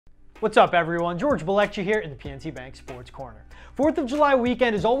What's up everyone, George Balecki here in the PNC Bank Sports Corner. 4th of July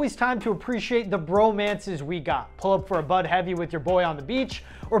weekend is always time to appreciate the bromances we got. Pull up for a Bud Heavy with your boy on the beach,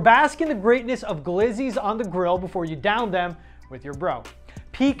 or bask in the greatness of glizzies on the grill before you down them with your bro.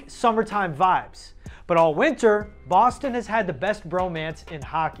 Peak summertime vibes. But all winter, Boston has had the best bromance in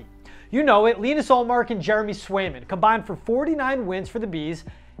hockey. You know it, Linus Ullmark and Jeremy Swayman combined for 49 wins for the Bees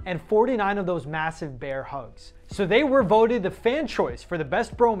and 49 of those massive bear hugs. So they were voted the fan choice for the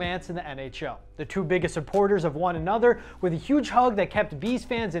best bromance in the NHL. The two biggest supporters of one another with a huge hug that kept Bees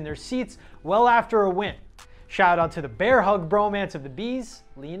fans in their seats well after a win. Shout out to the bear hug bromance of the Bees,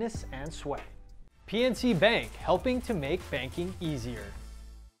 Linus and Sway. PNC Bank, helping to make banking easier.